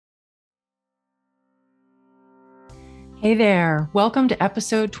Hey there. Welcome to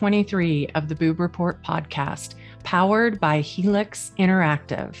episode 23 of the Boob Report podcast, powered by Helix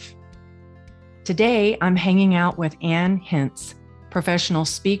Interactive. Today, I'm hanging out with Ann Hintz, professional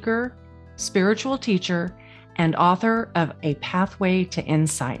speaker, spiritual teacher, and author of A Pathway to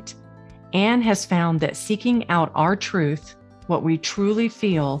Insight. Ann has found that seeking out our truth, what we truly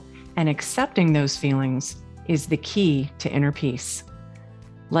feel, and accepting those feelings is the key to inner peace.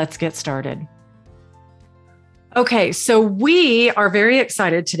 Let's get started. Okay, so we are very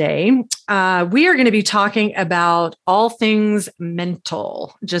excited today. We are going to be talking about all things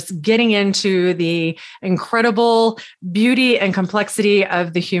mental, just getting into the incredible beauty and complexity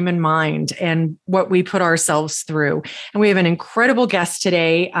of the human mind and what we put ourselves through. And we have an incredible guest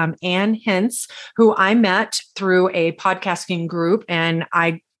today, Ann Hintz, who I met through a podcasting group, and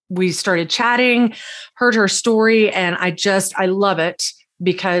we started chatting, heard her story, and I love it.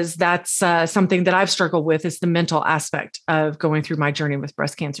 Because that's something that I've struggled with is the mental aspect of going through my journey with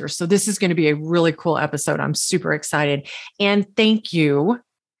breast cancer. So this is going to be a really cool episode. I'm super excited. And thank you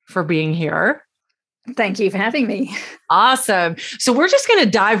for being here. Thank you for having me. Awesome. So we're just going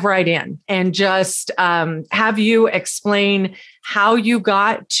to dive right in and just have you explain how you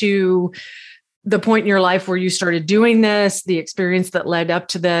got to the point in your life where you started doing this, the experience that led up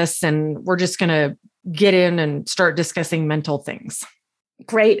to this. And we're just going to get in and start discussing mental things.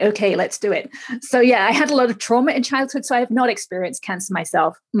 Great. Okay, let's do it. So yeah, I had a lot of trauma in childhood. So I have not experienced cancer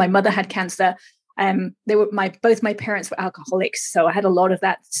myself. My mother had cancer. Both my parents were alcoholics. So I had a lot of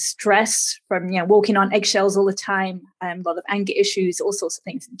that stress from, walking on eggshells all the time, a lot of anger issues, all sorts of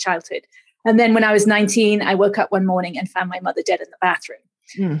things in childhood. And then when I was 19, I woke up one morning and found my mother dead in the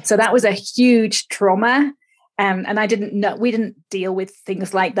bathroom. So that was a huge trauma. And we didn't deal with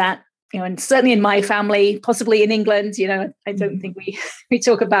things like that. And certainly in my family, possibly in England, I don't think we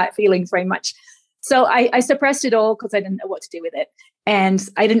talk about feelings very much. So I suppressed it all because I didn't know what to do with it. And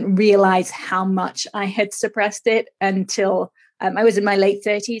I didn't realize how much I had suppressed it until I was in my late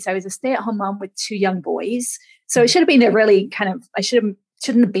 30s. I was a stay-at-home mom with two young boys. So it should have been shouldn't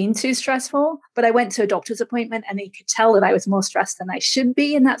have been too stressful. But I went to a doctor's appointment and he could tell that I was more stressed than I should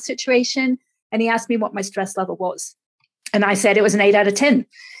be in that situation. And he asked me what my stress level was. And I said it was an 8 out of 10.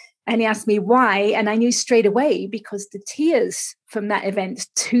 And he asked me why, and I knew straight away because the tears from that event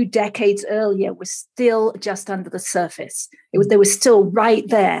 2 decades earlier were still just under the surface. They were still right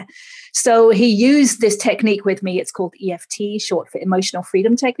there. So he used this technique with me. It's called EFT, short for Emotional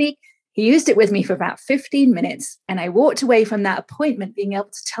Freedom Technique. He used it with me for about 15 minutes, and I walked away from that appointment being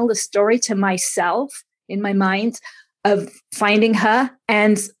able to tell the story to myself in my mind of finding her,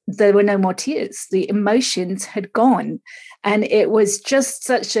 and there were no more tears. The emotions had gone. And it was just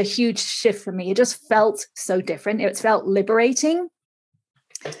such a huge shift for me. It just felt so different. It felt liberating.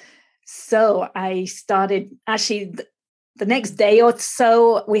 So I started, actually, the next day or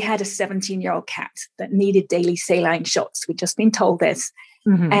so, we had a 17-year-old cat that needed daily saline shots. We'd just been told this.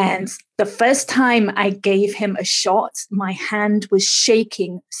 Mm-hmm. And the first time I gave him a shot, my hand was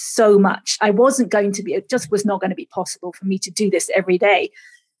shaking so much. It just was not going to be possible for me to do this every day.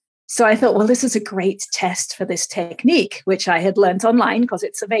 So I thought, well, this is a great test for this technique, which I had learned online because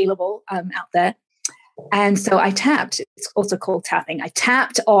it's available out there. And so I tapped. It's also called tapping. I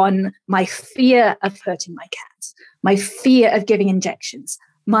tapped on my fear of hurting my cats, my fear of giving injections,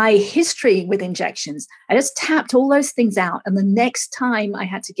 my history with injections. I just tapped all those things out. And the next time I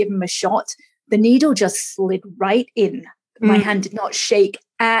had to give him a shot, the needle just slid right in. My hand did not shake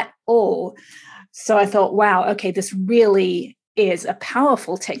at all. So I thought, wow, okay, this really is a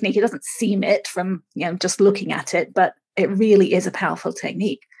powerful technique. It doesn't seem it from just looking at it, but it really is a powerful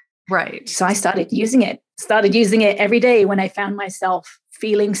technique. Right. So I started using it every day when I found myself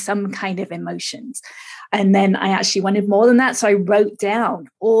feeling some kind of emotions. And then I actually wanted more than that. So I wrote down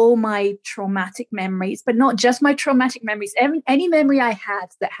all my traumatic memories, but not just my traumatic memories, any memory I had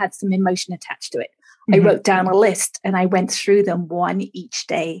that had some emotion attached to it. Mm-hmm. I wrote down a list and I went through them one each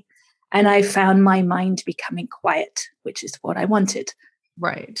day. And I found my mind becoming quiet, which is what I wanted.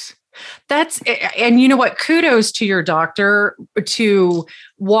 Right. And you know what? Kudos to your doctor to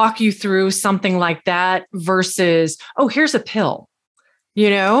walk you through something like that versus, oh, here's a pill,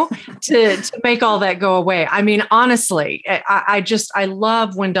 to make all that go away. I mean, honestly, I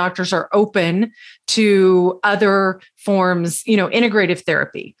love when doctors are open to other forms, integrative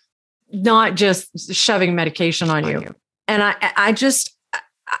therapy, not just shoving medication on you. And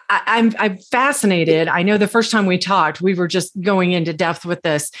I'm fascinated. I know the first time we talked, we were just going into depth with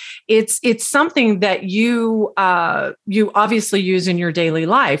this. It's something that you obviously use in your daily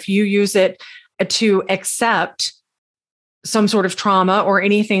life. You use it to accept some sort of trauma or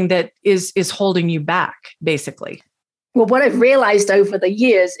anything that is holding you back, basically. Well, what I've realized over the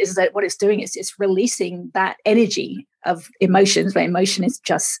years is that what it's doing is it's releasing that energy of emotions, where emotion is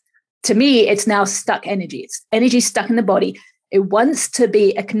just, to me, it's now stuck energy. It's energy stuck in the body. It wants to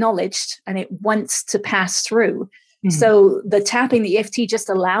be acknowledged and it wants to pass through. Mm-hmm. So the tapping, the EFT just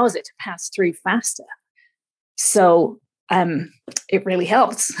allows it to pass through faster. So it really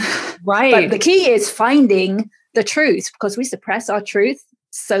helps. Right. But the key is finding the truth, because we suppress our truth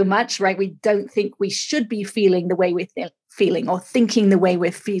so much, right? We don't think we should be feeling the way we're feeling, or thinking the way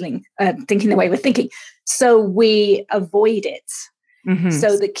we're feeling, thinking the way we're thinking. So we avoid it. Mm-hmm.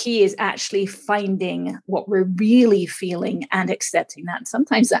 So the key is actually finding what we're really feeling and accepting that. And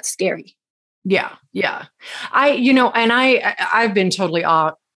sometimes that's scary. Yeah. Yeah. I've been totally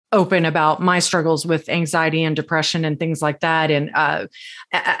open about my struggles with anxiety and depression and things like that. And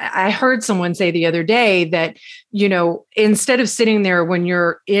I heard someone say the other day that, instead of sitting there when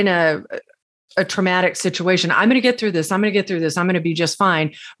you're in a traumatic situation, I'm going to get through this. I'm going to get through this. I'm going to be just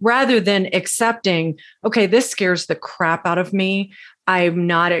fine. Rather than accepting, okay, this scares the crap out of me. I'm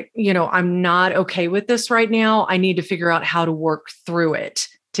not okay with this right now. I need to figure out how to work through it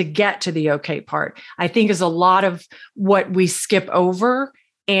to get to the okay part. I think is a lot of what we skip over.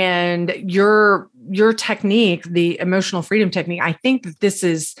 And your technique, the emotional freedom technique, I think that this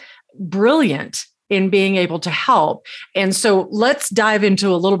is brilliant in being able to help. And so let's dive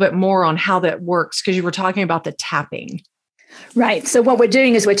into a little bit more on how that works, because you were talking about the tapping. Right. So what we're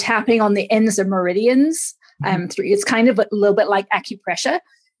doing is we're tapping on the ends of meridians. It's kind of a little bit like acupressure.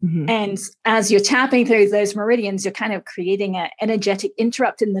 Mm-hmm. And as you're tapping through those meridians, you're kind of creating an energetic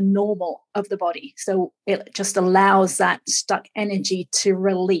interrupt in the normal of the body. So it just allows that stuck energy to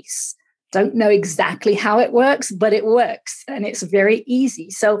release. Don't know exactly how it works, but it works and it's very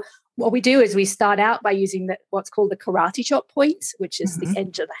easy. So what we do is we start out by using what's called the karate chop point, which is mm-hmm. the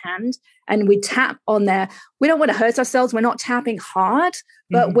edge of the hand. And we tap on there. We don't want to hurt ourselves. We're not tapping hard,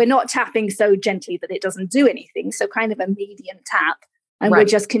 but mm-hmm. we're not tapping so gently that it doesn't do anything. So kind of a medium tap. And right. we're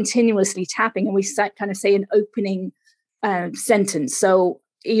just continuously tapping, and we kind of say an opening sentence. So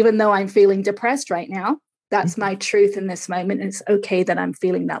even though I'm feeling depressed right now, that's mm-hmm. my truth in this moment. And it's okay that I'm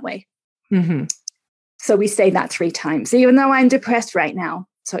feeling that way. Mm-hmm. So we say that 3 times, even though I'm depressed right now.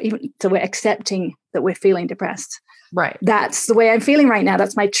 So we're accepting that we're feeling depressed. Right. That's the way I'm feeling right now.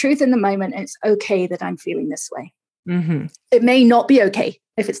 That's my truth in the moment. And it's okay that I'm feeling this way. Mm-hmm. It may not be okay.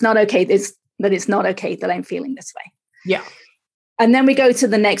 If it's not okay, it's not okay that I'm feeling this way. Yeah. And then we go to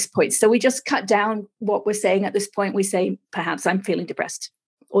the next point. So we just cut down what we're saying at this point. We say, perhaps I'm feeling depressed,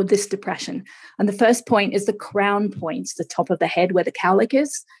 or this depression. And the first point is the crown point, the top of the head where the cowlick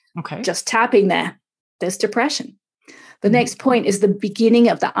is. Okay. Just tapping there. There's depression. The mm-hmm. next point is the beginning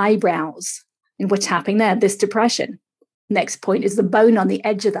of the eyebrows. And we're tapping there. This depression. Next point is the bone on the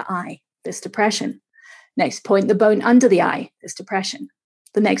edge of the eye. This depression. Next point, the bone under the eye. This depression.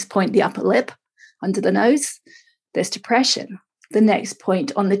 The next point, the upper lip under the nose. This depression. The next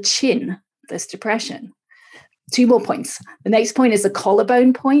point on the chin, this depression. 2 more points. The next point is the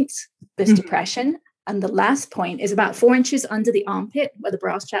collarbone point, this mm-hmm. depression. And the last point is about 4 inches under the armpit, where the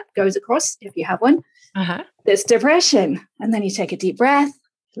bra strap goes across, if you have one. Uh-huh. This depression. And then you take a deep breath,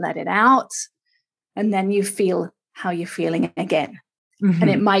 let it out, and then you feel how you're feeling again. Mm-hmm.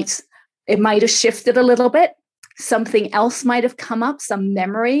 And it might have shifted a little bit. Something else might have come up. Some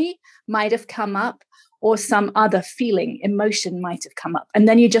memory might have come up. Or some other feeling, emotion might have come up. And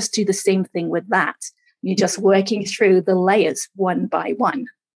then you just do the same thing with that. You're just working through the layers one by one.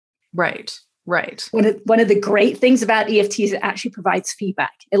 Right, right. One of the great things about EFT is it actually provides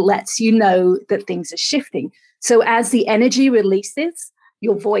feedback. It lets you know that things are shifting. So as the energy releases,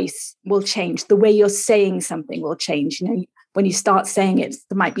 your voice will change. The way you're saying something will change. When you start saying it,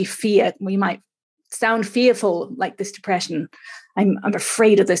 there might be fear. We might sound fearful, like this depression. I'm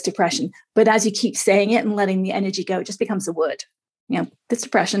afraid of this depression. But as you keep saying it and letting the energy go, it just becomes a word. This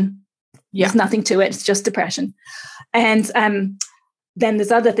depression. Yeah. There's nothing to it. It's just depression. And then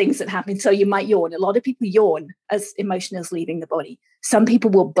there's other things that happen. So you might yawn. A lot of people yawn as emotion is leaving the body. Some people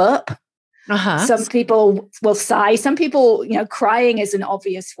will burp. Uh-huh. Some people will sigh. Some people, crying is an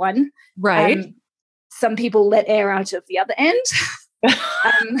obvious one. Right. Some people let air out of the other end.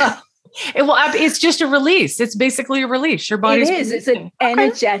 It's just a release. It's basically a release. Your body's releasing. It's an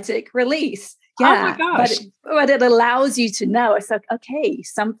energetic release. Yeah. Oh my gosh. But it allows you to know it's like, okay,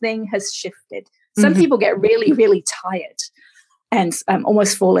 something has shifted. Some people get really, really tired and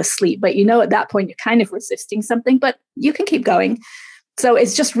almost fall asleep. But at that point, you're kind of resisting something, but you can keep going. So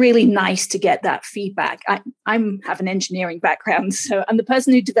it's just really nice to get that feedback. I have an engineering background. And the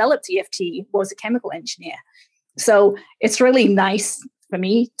person who developed EFT was a chemical engineer. So it's really nice for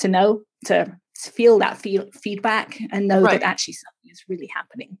me to know, to feel that feedback and know Right. that actually something is really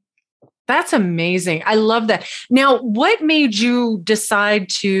happening. That's amazing. I love that. Now, what made you decide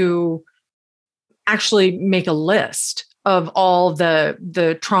to actually make a list of all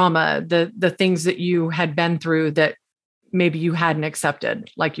the trauma, the things that you had been through that maybe you hadn't accepted,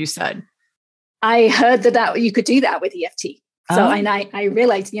 like you said? I heard that you could do that with EFT. So, Oh. and I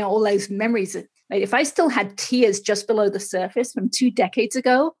realized, all those memories, like if I still had tears just below the surface from 2 decades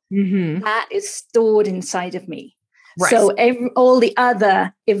ago, Mm-hmm. that is stored inside of me. Right. So all the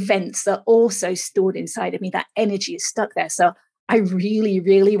other events are also stored inside of me. That energy is stuck there. So I really,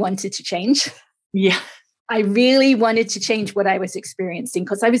 really wanted to change. Yeah. I really wanted to change what I was experiencing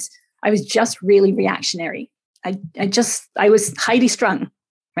because I was just really reactionary. I was highly strung,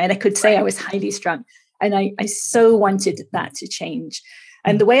 right? I could say I was highly strung. And I so wanted that to change.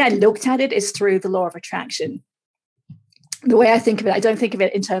 And the way I looked at it is through the law of attraction. The way I think of it, I don't think of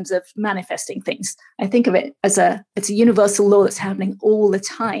it in terms of manifesting things. I think of it as it's a universal law that's happening all the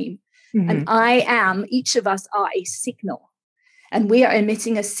time. Mm-hmm. And each of us are a signal. And we are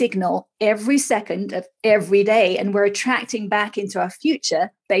emitting a signal every second of every day. And we're attracting back into our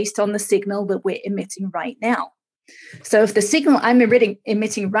future based on the signal that we're emitting right now. So if the signal I'm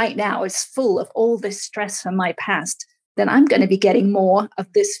emitting right now is full of all this stress from my past, then I'm going to be getting more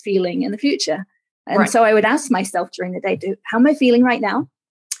of this feeling in the future. And so I would ask myself during the day, how am I feeling right now?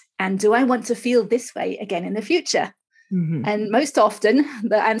 And do I want to feel this way again in the future? Mm-hmm. And most often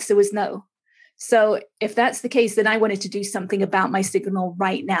the answer was no. So if that's the case, then I wanted to do something about my signal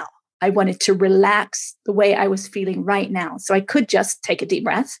right now. I wanted to relax the way I was feeling right now. So I could just take a deep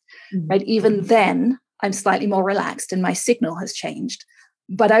breath, right? Even then, I'm slightly more relaxed and my signal has changed.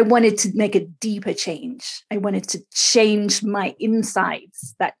 But I wanted to make a deeper change. I wanted to change my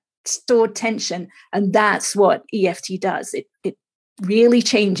insides, that stored tension. And that's what EFT does. It really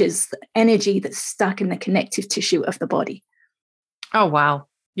changes the energy that's stuck in the connective tissue of the body. Oh, wow.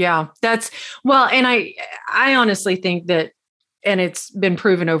 Yeah, and I honestly think that, and it's been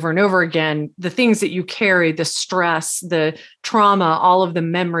proven over and over again, the things that you carry, the stress, the trauma, all of the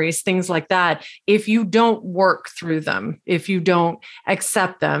memories, things like that, if you don't work through them, if you don't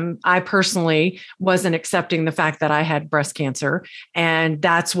accept them, I personally wasn't accepting the fact that I had breast cancer. And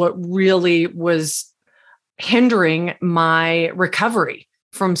that's what really was hindering my recovery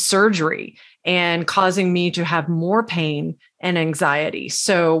from surgery and causing me to have more pain and anxiety.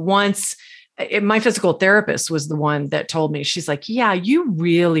 So my physical therapist was the one that told me, she's like, yeah, you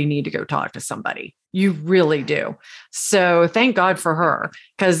really need to go talk to somebody. You really do. So thank God for her,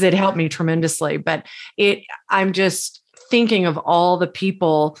 because it helped me tremendously. But I'm just thinking of all the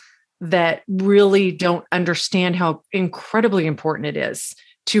people that really don't understand how incredibly important it is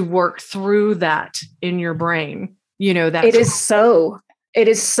to work through that in your brain. That it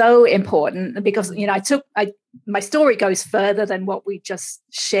is so important because, my story goes further than what we just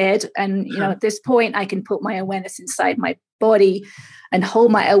shared. And, at this point, I can put my awareness inside my body and hold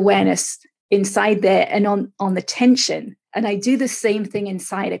my awareness inside there and on the tension. And I do the same thing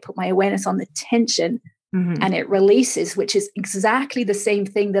inside. I put my awareness on the tension and it releases, which is exactly the same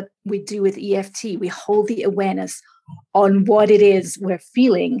thing that we do with EFT. We hold the awareness on what it is we're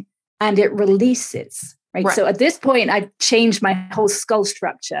feeling and it releases. Right. So at this point, I've changed my whole skull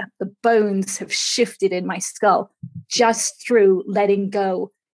structure. The bones have shifted in my skull just through letting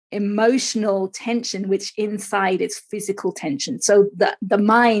go emotional tension, which inside is physical tension. So the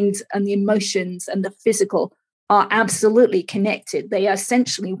mind and the emotions and the physical are absolutely connected. They are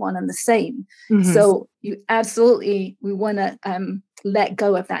essentially one and the same. So we want to let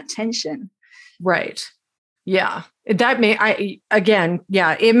go of that tension. Right. Yeah,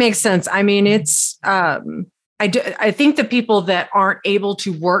 it makes sense. I mean, it's, I think the people that aren't able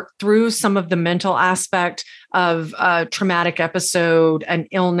to work through some of the mental aspect of a traumatic episode, an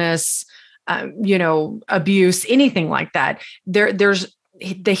illness, abuse, anything like that, there's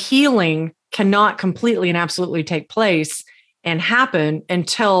the healing cannot completely and absolutely take place and happen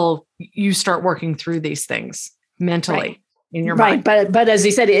until you start working through these things mentally. Right. In your mind. But as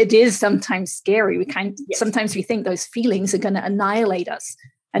you said, it is sometimes scary. Sometimes we think those feelings are going to annihilate us.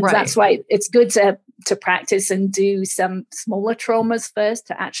 And that's why it's good to practice and do some smaller traumas first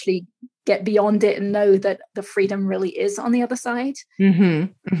to actually get beyond it and know that the freedom really is on the other side.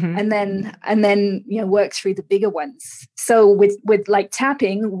 And then work through the bigger ones. So with like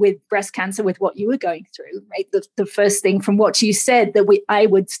tapping with breast cancer, with what you were going through, right? The first thing from what you said that I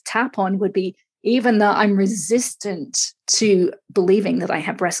would tap on would be, even though I'm resistant to believing that I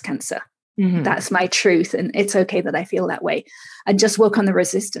have breast cancer, that's my truth. And it's okay that I feel that way. And just work on the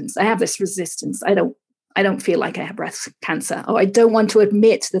resistance. I have this resistance. I don't I don't feel like I have breast cancer, or I don't want to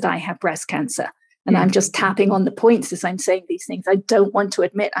admit that I have breast cancer. And I'm just tapping on the points as I'm saying these things. I don't want to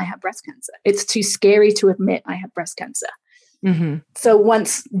admit I have breast cancer. It's too scary to admit I have breast cancer. Mm-hmm. So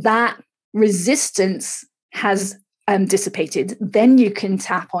once that resistance has dissipated, then you can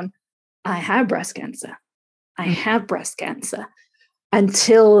tap on, I have breast cancer. I have breast cancer,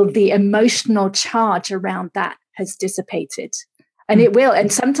 until the emotional charge around that has dissipated. And it will.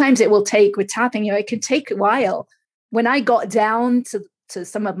 And sometimes it will take, with tapping, it can take a while. When I got down to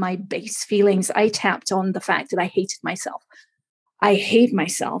some of my base feelings, I tapped on the fact that I hated myself. I hate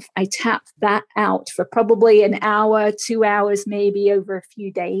myself. I tapped that out for probably an hour, 2 hours, maybe over a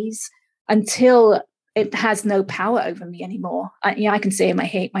few days, until it has no power over me anymore. I can say I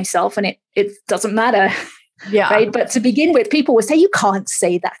hate myself and it doesn't matter. Yeah. Right. But to begin with, people will say, you can't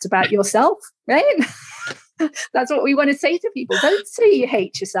say that about yourself. Right. That's what we want to say to people. Don't say you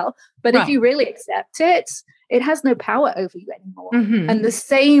hate yourself. But if you really accept it, it has no power over you anymore. Mm-hmm. And the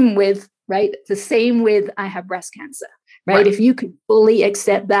same with I have breast cancer. Right. If you can fully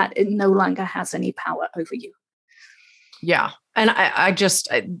accept that, it no longer has any power over you. Yeah. And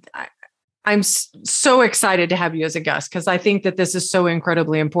I'm so excited to have you as a guest, because I think that this is so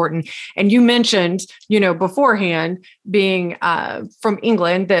incredibly important. And you mentioned, beforehand, being from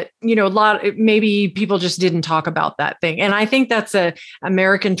England, that, maybe people just didn't talk about that thing. And I think that's a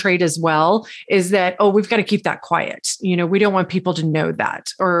American trait as well, is that, we've got to keep that quiet. We don't want people to know that,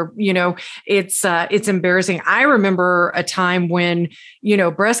 or, it's embarrassing. I remember a time when,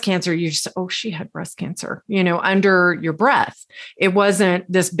 breast cancer, you just, she had breast cancer, under your breath. It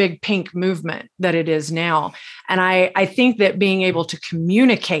wasn't this big pink movement that it is now. And I think that being able to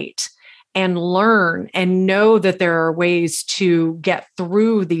communicate and learn and know that there are ways to get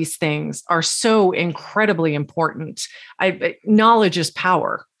through these things are so incredibly important. Knowledge is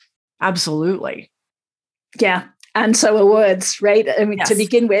power. Absolutely. Yeah. And so are words, right? I mean, yes. To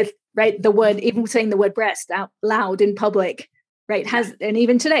begin with, right? The word, even saying the word breast out loud in public, right? And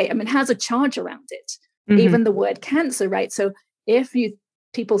even today, has a charge around it. Mm-hmm. Even the word cancer, right? So if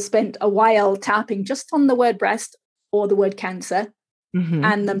people spent a while tapping just on the word breast or the word cancer, mm-hmm.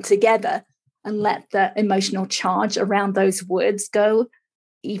 and them together, and let the emotional charge around those words go,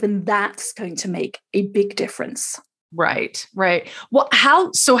 even that's going to make a big difference. Right. Well,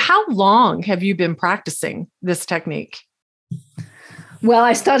 how long have you been practicing this technique? Well,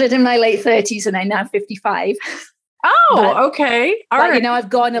 I started in my late 30s and I'm now 55. Oh, okay. All right. I've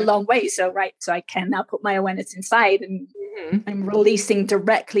gone a long way. So I can now put my awareness inside, and mm-hmm. I'm releasing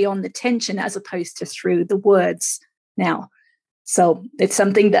directly on the tension as opposed to through the words now. So it's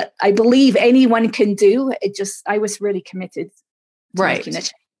something that I believe anyone can do. I was really committed to making a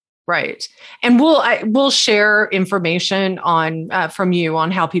change. Right. And we'll share information on from you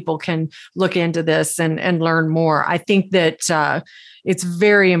on how people can look into this and learn more. I think that it's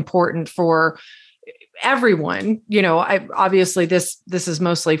very important for everyone. Obviously this is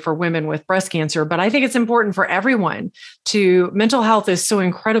mostly for women with breast cancer, but I think it's important for everyone. Mental health is so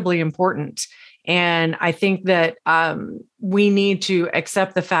incredibly important. And I think that we need to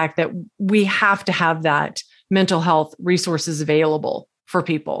accept the fact that we have to have that mental health resources available for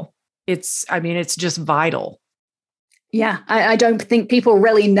people. It's just vital. Yeah, I don't think people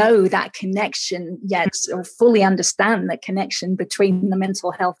really know that connection yet, or fully understand the connection between the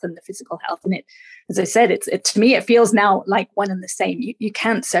mental health and the physical health. And it, as I said, to me, it feels now like one and the same. You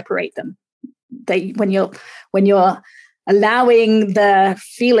can't separate them. When you're allowing the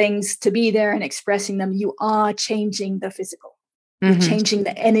feelings to be there and expressing them, you are changing the physical. Mm-hmm. You're changing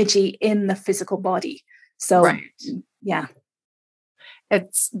the energy in the physical body. So, yeah.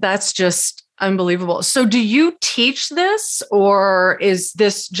 That's just unbelievable. So do you teach this, or is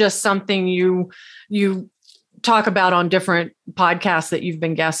this just something you talk about on different podcasts that you've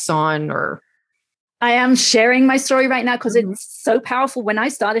been guests on? Or I am sharing my story right now because mm-hmm. it's so powerful. When I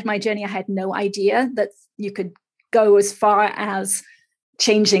started my journey, I had no idea that you could go as far as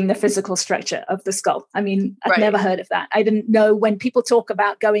changing the physical structure of the skull. I've never heard of that. I didn't know, when people talk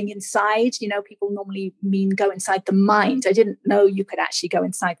about going inside, people normally mean go inside the mind. I didn't know you could actually go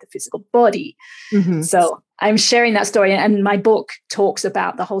inside the physical body. Mm-hmm. So I'm sharing that story, and my book talks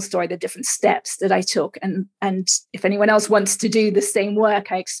about the whole story, the different steps that I took. And if anyone else wants to do the same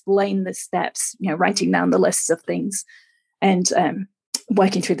work, I explain the steps, writing down the lists of things and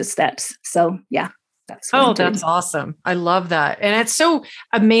working through the steps. So yeah. That's awesome. I love that. And it's so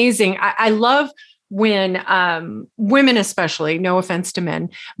amazing. I love when women, especially, no offense to men,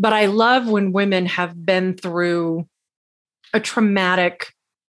 but I love when women have been through a traumatic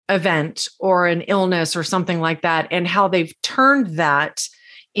event or an illness or something like that, and how they've turned that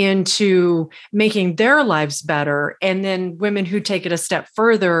into making their lives better. And then women who take it a step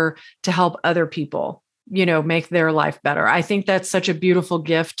further to help other people, make their life better. I think that's such a beautiful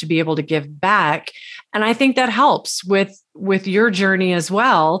gift to be able to give back. And I think that helps with your journey as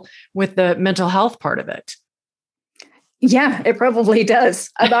well, with the mental health part of it. Yeah, it probably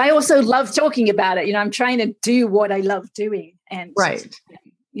does. And I also love talking about it. I'm trying to do what I love doing. And, right.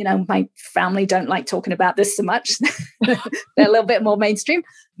 My family don't like talking about this so much. They're a little bit more mainstream,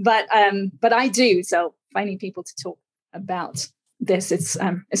 but I do. So finding people to talk about this, it's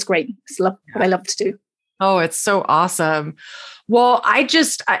great. It's what I love to do. Oh, it's so awesome. Well,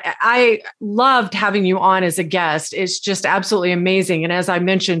 I loved having you on as a guest. It's just absolutely amazing. And as I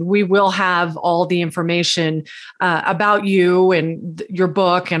mentioned, we will have all the information about you and your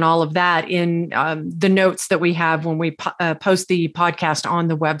book and all of that in the notes that we have when we post the podcast on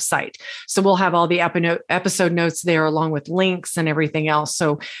the website. So we'll have all the episode notes there along with links and everything else.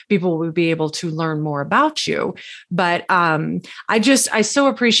 So people will be able to learn more about you. But I so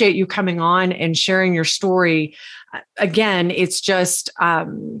appreciate you coming on and sharing your story. Again, it's just,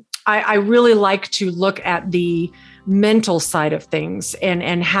 I really like to look at the mental side of things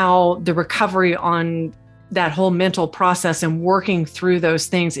and how the recovery on that whole mental process and working through those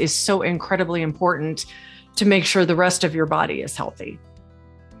things is so incredibly important to make sure the rest of your body is healthy.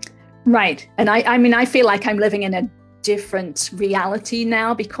 Right. And I feel like I'm living in a different reality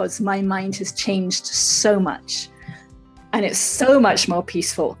now because my mind has changed so much and it's so much more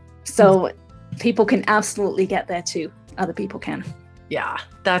peaceful. So people can absolutely get there too. Other people can. Yeah,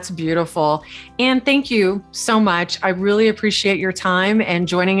 that's beautiful. And thank you so much. I really appreciate your time and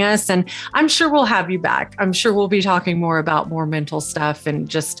joining us. And I'm sure we'll have you back. I'm sure we'll be talking more about more mental stuff and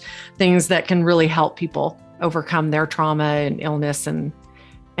just things that can really help people overcome their trauma and illness and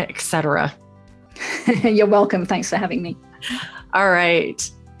et cetera. You're welcome. Thanks for having me. All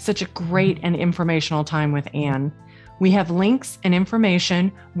right. Such a great and informational time with Anne. We have links and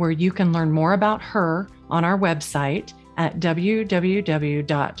information where you can learn more about her on our website at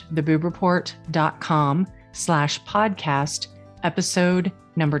www.theboobreport.com/podcast, episode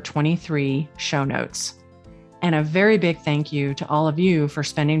number 23, show notes. And a very big thank you to all of you for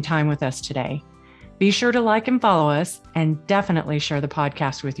spending time with us today. Be sure to like and follow us and definitely share the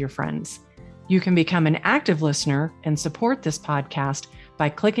podcast with your friends. You can become an active listener and support this podcast by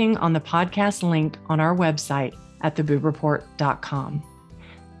clicking on the podcast link on our website at theboobreport.com.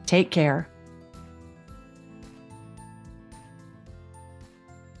 Take care